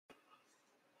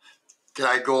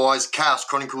G'day guys, Chaos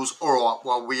Chronicles. Alright,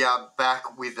 well we are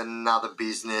back with another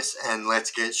business and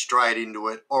let's get straight into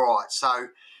it. Alright, so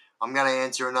I'm going to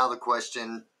answer another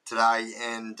question today,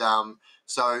 and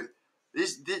so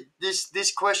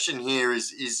this question here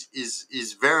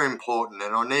is very important,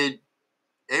 and I need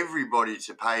everybody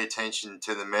to pay attention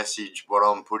to the message what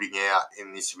I'm putting out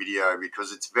in this video,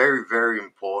 because it's very, very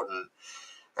important,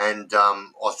 and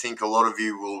I think a lot of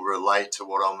you will relate to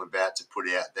what I'm about to put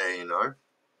out there, you know.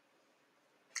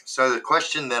 So the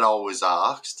question that I was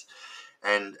asked,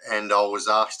 and I was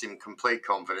asked in complete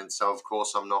confidence, so of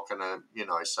course I'm not going to,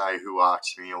 say who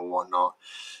asked me or whatnot,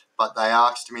 but they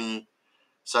asked me,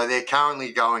 so they're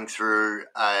currently going through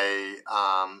a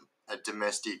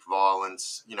domestic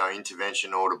violence,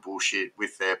 intervention order bullshit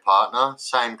with their partner,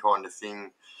 same kind of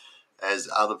thing as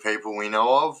other people we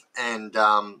know of, and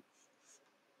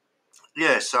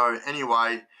so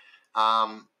anyway,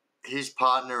 his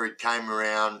partner had came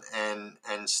around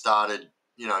and started,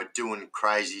 doing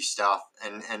crazy stuff,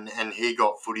 and he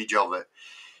got footage of it,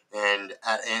 and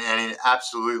it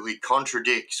absolutely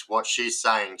contradicts what she's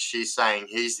saying. She's saying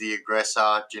he's the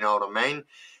aggressor, do you know what I mean?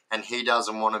 And he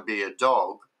doesn't want to be a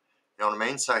dog, you know what I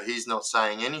mean? So he's not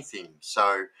saying anything.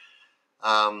 So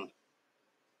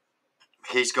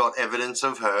he's got evidence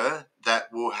of her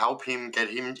that will help him get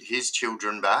his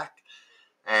children back,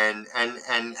 and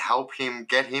help him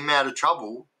get him out of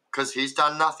trouble, because he's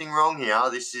done nothing wrong here.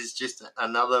 This is just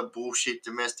another bullshit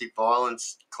domestic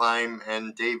violence claim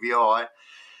and DVI.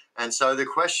 And so the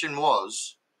question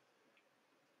was,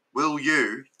 will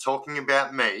you, talking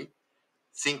about me,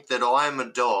 think that I am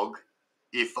a dog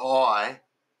if I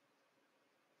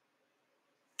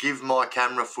give my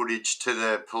camera footage to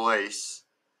the police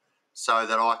so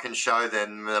that I can show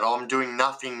them that I'm doing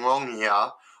nothing wrong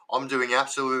here, I'm doing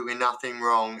absolutely nothing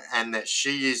wrong, and that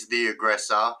she is the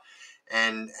aggressor,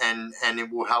 and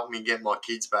it will help me get my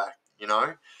kids back, you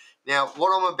know? Now,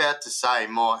 what I'm about to say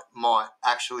might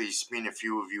actually spin a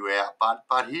few of you out,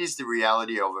 but here's the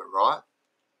reality of it, right?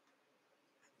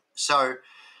 So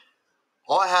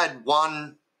I had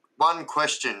one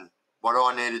question what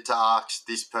I needed to ask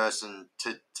this person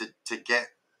to get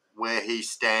where he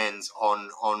stands on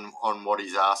what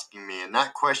he's asking me. And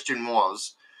that question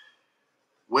was,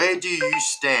 where do you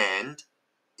stand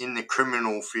in the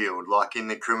criminal field, like in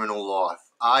the criminal life?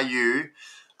 Are you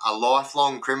a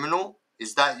lifelong criminal?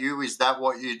 Is that you? Is that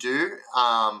what you do?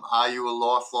 Are you a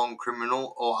lifelong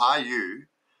criminal, or are you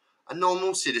a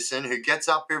normal citizen who gets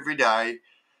up every day,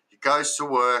 goes to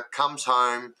work, comes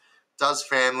home, does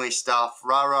family stuff,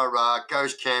 rah, rah, rah,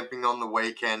 goes camping on the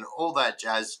weekend, all that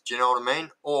jazz, do you know what I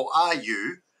mean? Or are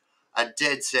you a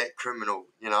dead set criminal,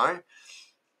 you know?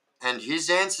 And his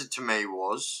answer to me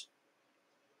was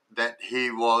that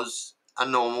he was a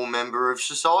normal member of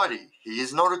society. He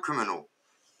is not a criminal.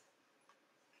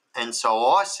 And so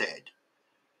I said,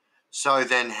 so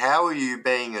then how are you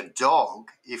being a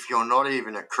dog if you're not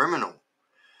even a criminal?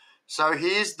 So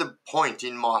here's the point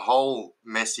in my whole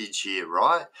message here,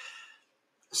 right?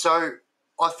 So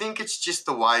I think it's just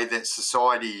the way that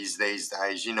society is these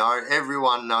days, you know.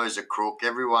 Everyone knows a crook.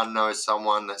 Everyone knows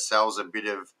someone that sells a bit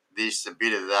of this, a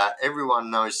bit of that.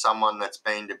 Everyone knows someone that's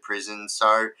been to prison.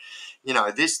 So, you know,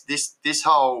 this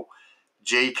whole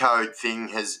G code thing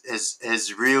has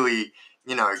really,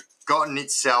 gotten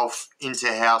itself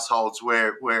into households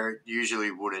where it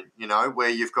usually wouldn't, you know, where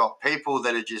you've got people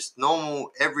that are just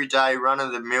normal, everyday,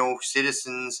 run-of-the-mill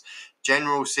citizens,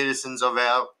 general citizens of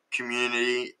our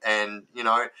community, and,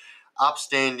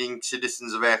 upstanding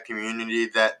citizens of our community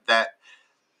that are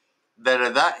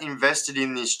that invested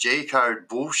in this G code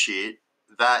bullshit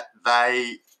that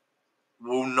they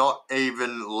will not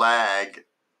even lag.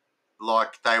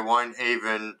 Like, they won't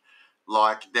even,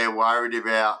 like, they're worried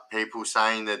about people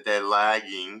saying that they're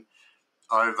lagging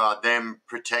over them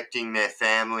protecting their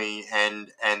family and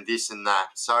this and that.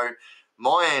 So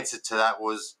my answer to that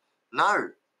was, no,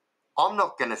 I'm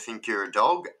not going to think you're a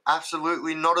dog.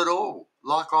 Absolutely not at all.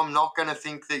 Like, I'm not going to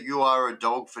think that you are a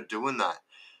dog for doing that.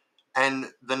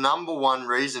 And the number one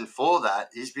reason for that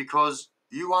is because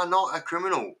you are not a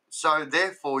criminal. So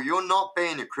therefore, you're not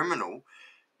being a criminal.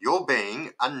 You're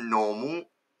being a normal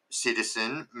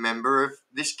citizen, member of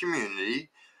this community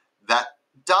that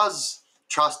does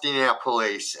trust in our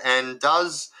police and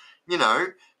does,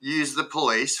 use the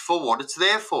police for what it's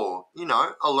there for. You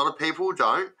know, a lot of people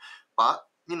don't, but,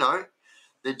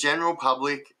 the general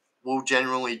public will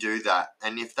generally do that.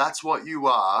 And if that's what you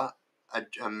are,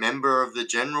 a member of the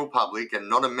general public and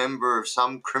not a member of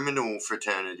some criminal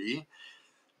fraternity,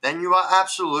 then you are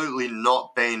absolutely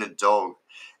not being a dog.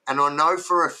 And I know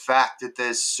for a fact that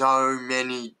there's so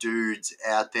many dudes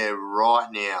out there right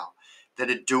now that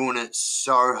are doing it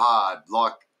so hard.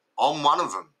 Like, I'm one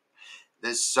of them.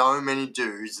 There's so many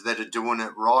dudes that are doing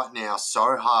it right now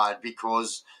so hard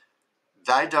because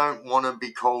they don't want to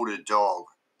be called a dog.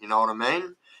 You know what I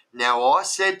mean? Now, I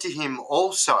said to him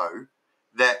also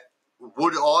that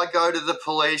would I go to the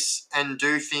police and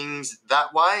do things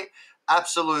that way?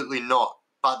 Absolutely not.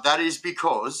 But that is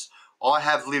because I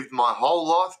have lived my whole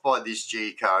life by this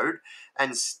G code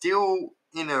and still,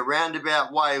 in a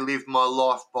roundabout way, live my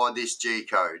life by this G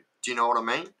code. Do you know what I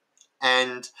mean?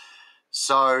 And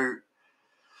so,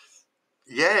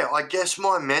 yeah, I guess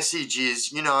my message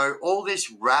is, all this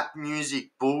rap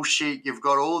music bullshit. You've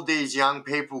got all these young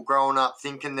people growing up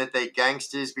thinking that they're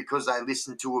gangsters because they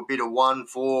listen to a bit of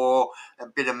 1-4, a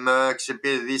bit of Mercs, a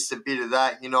bit of this, a bit of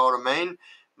that, you know what I mean?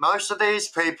 Most of these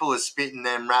people are spitting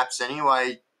them raps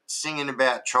anyway, singing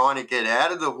about trying to get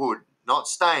out of the hood, not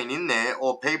staying in there,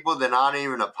 or people that aren't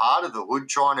even a part of the hood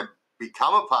trying to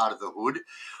become a part of the hood,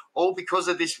 all because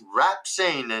of this rap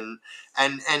scene and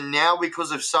now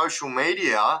because of social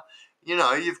media.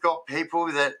 You've got people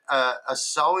that are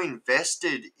so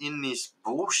invested in this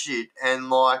bullshit, and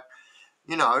like,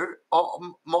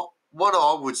 what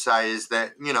I would say is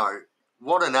that,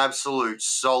 what an absolute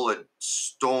solid,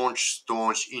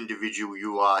 staunch individual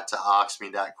you are to ask me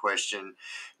that question.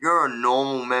 You're a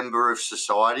normal member of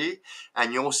society,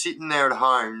 and you're sitting there at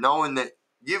home knowing that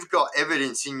you've got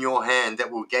evidence in your hand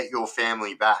that will get your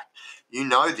family back. You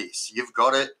know this. You've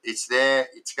got it. It's there.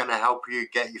 It's going to help you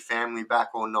get your family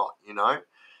back or not,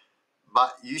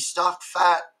 But you stuck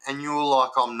fat and you were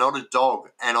like, I'm not a dog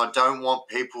and I don't want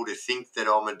people to think that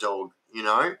I'm a dog,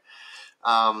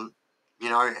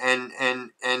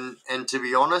 and to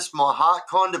be honest, my heart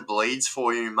kind of bleeds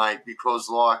for you, mate, because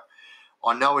like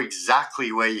I know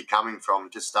exactly where you're coming from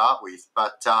to start with,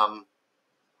 but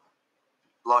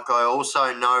like I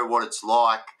also know what it's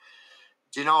like.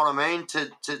 Do you know what I mean?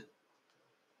 To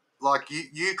like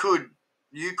you could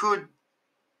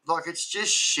like, it's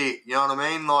just shit, you know what I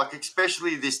mean? Like,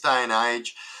 especially this day and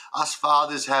age, us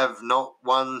fathers have not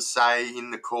one say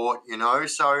in the court,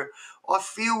 So I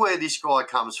feel where this guy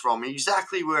comes from,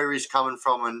 exactly where he's coming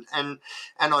from, and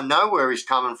I know where he's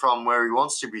coming from, where he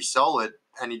wants to be solid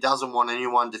and he doesn't want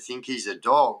anyone to think he's a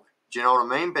dog. Do you know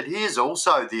what I mean? But here's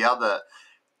also the other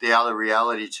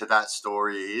reality to that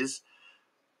story is,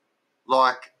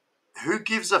 like, who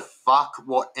gives a fuck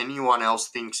what anyone else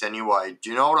thinks anyway? Do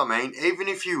you know what I mean? Even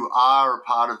if you are a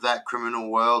part of that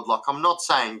criminal world, like, I'm not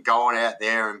saying go out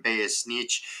there and be a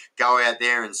snitch, go out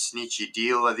there and snitch your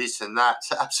dealer, this and that.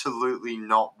 It's absolutely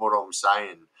not what I'm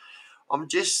saying. I'm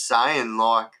just saying,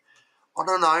 like, I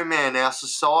don't know, man, our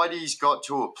society's got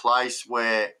to a place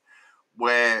where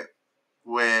where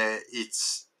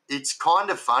it's kind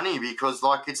of funny because,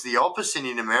 like, it's the opposite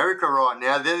in America right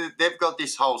now. They've got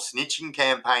this whole snitching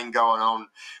campaign going on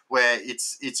where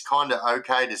it's kind of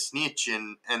okay to snitch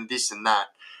and this and that.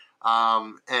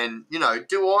 And,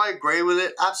 do I agree with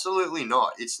it? Absolutely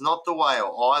not. It's not the way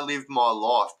I live my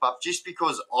life. But just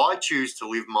because I choose to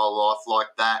live my life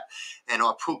like that and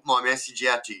I put my message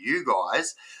out to you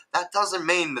guys, that doesn't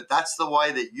mean that that's the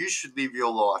way that you should live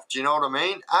your life. Do you know what I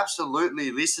mean? Absolutely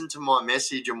listen to my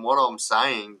message and what I'm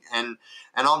saying. And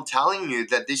I'm telling you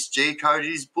that this G code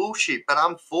is bullshit. But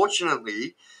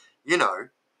unfortunately, you know,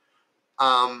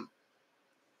 um,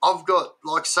 I've got,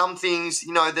 like, some things,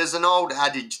 there's an old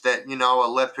adage that, a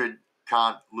leopard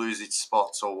can't lose its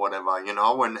spots or whatever,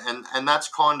 and that's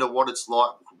kind of what it's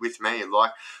like with me.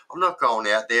 Like, I'm not going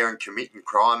out there and committing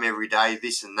crime every day,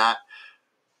 this and that,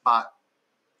 but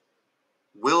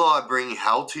will I bring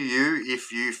hell to you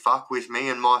if you fuck with me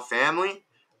and my family?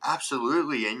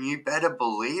 Absolutely, and you better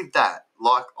believe that.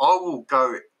 Like, I will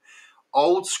go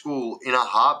old school in a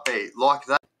heartbeat like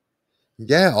that.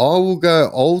 Yeah, I will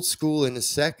go old school in a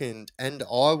second and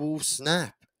I will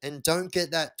snap. And don't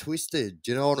get that twisted.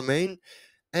 Do you know what I mean?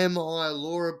 Am I a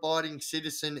law abiding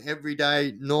citizen,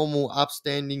 everyday, normal,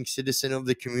 upstanding citizen of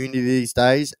the community these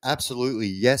days? Absolutely.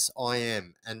 Yes, I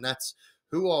am. And that's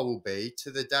who I will be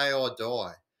to the day I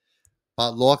die.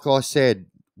 But like I said,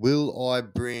 will I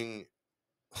bring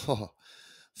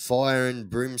fire and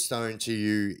brimstone to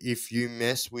you if you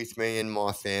mess with me and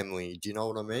my family? Do you know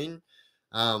what I mean?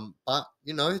 But,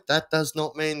 that does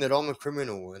not mean that I'm a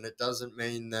criminal, and it doesn't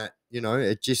mean that,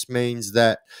 it just means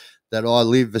that I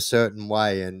live a certain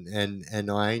way,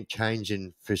 and I ain't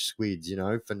changing for squids,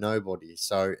 for nobody.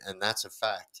 So, and that's a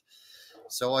fact.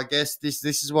 So I guess this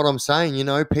is what I'm saying.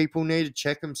 People need to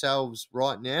check themselves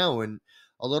right now, and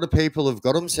a lot of people have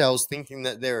got themselves thinking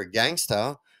that they're a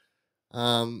gangster.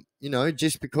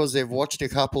 Just because they've watched a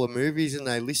couple of movies and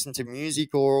they listen to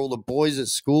music, or all the boys at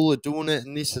school are doing it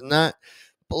and this and that.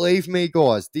 believe me,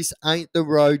 guys, this ain't the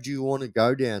road you want to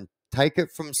go down. Take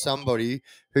it from somebody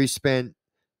who spent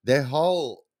their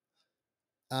whole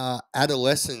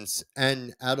adolescence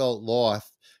and adult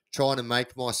life trying to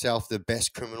make myself the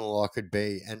best criminal I could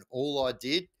be. And all I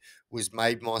did was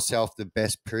made myself the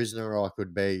best prisoner I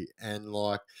could be. And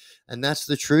that's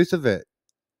the truth of it.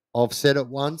 I've said it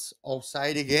once, I'll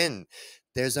say it again.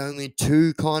 There's only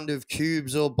two kind of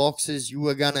cubes or boxes you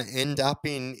are going to end up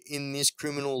in this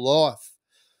criminal life.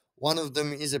 One of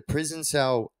them is a prison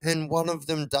cell, and one of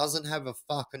them doesn't have a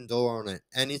fucking door on it,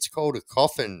 and it's called a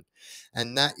coffin.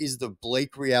 And that is the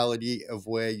bleak reality of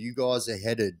where you guys are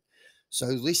headed. So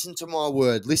listen to my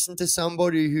word. Listen to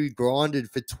somebody who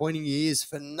grinded for 20 years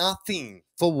for nothing.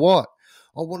 For what?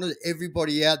 I wanted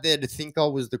everybody out there to think I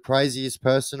was the craziest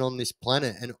person on this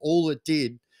planet, and all it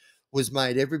did was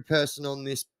made every person on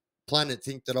this planet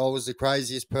think that I was the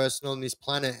craziest person on this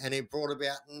planet, and it brought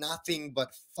about nothing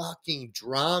but fucking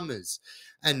dramas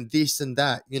and this and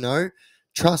that, you know?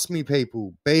 Trust me,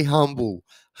 people, be humble.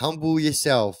 Humble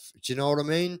yourself. Do you know what I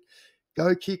mean?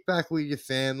 Go kick back with your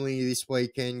family this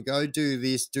weekend. Go do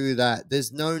this, do that.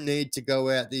 There's no need to go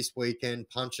out this weekend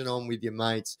punching on with your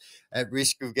mates at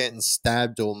risk of getting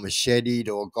stabbed or macheted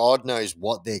or God knows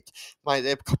what they're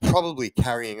probably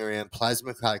carrying around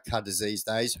plasma cutters these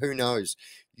days. Who knows?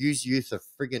 Use youth are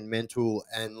friggin' mental,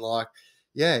 and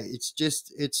yeah, it's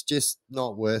just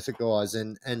not worth it, guys.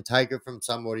 And take it from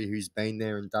somebody who's been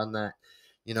there and done that.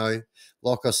 You know,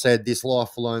 like I said, this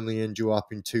life will only end you up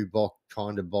in two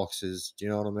kind of boxes. Do you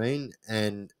know what I mean?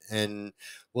 And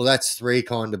well, that's three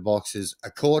kind of boxes: a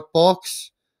court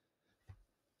box,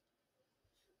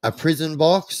 a prison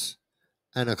box,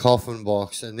 and a coffin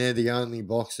box. And they're the only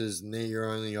boxes, and they're your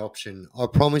only option. I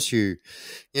promise you.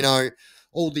 You know,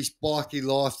 all this bikie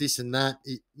life, this and that,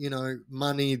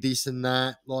 money, this and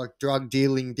that, like drug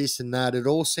dealing, this and that. It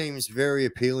all seems very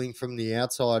appealing from the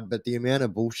outside, but the amount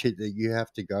of bullshit that you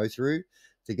have to go through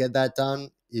to get that done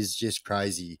is just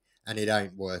crazy, and it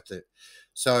ain't worth it.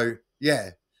 So, yeah,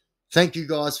 thank you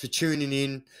guys for tuning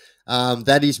in.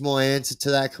 That is my answer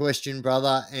to that question,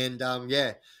 brother. And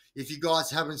yeah, if you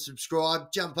guys haven't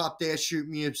subscribed, jump up there, shoot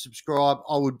me a subscribe.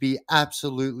 I would be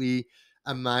absolutely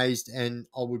amazed, and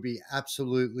I would be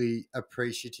absolutely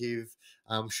appreciative.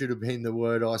 Should have been the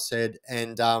word I said.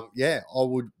 And yeah, I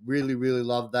would really, really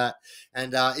love that.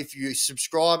 And if you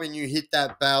subscribe and you hit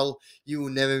that bell, you will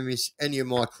never miss any of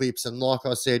my clips. And like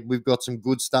I said, we've got some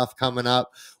good stuff coming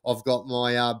up. I've got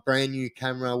my brand new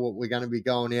camera. What we're going to be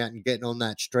going out and getting on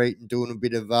that street and doing a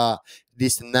bit of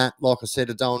this and that. Like I said,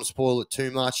 I don't want to spoil it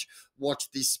too much. Watch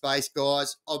this space,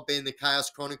 guys. I've been the Chaos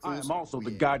Chronicles. I am also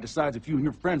the guy who decides if you and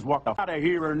your friends walk out of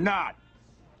here or not.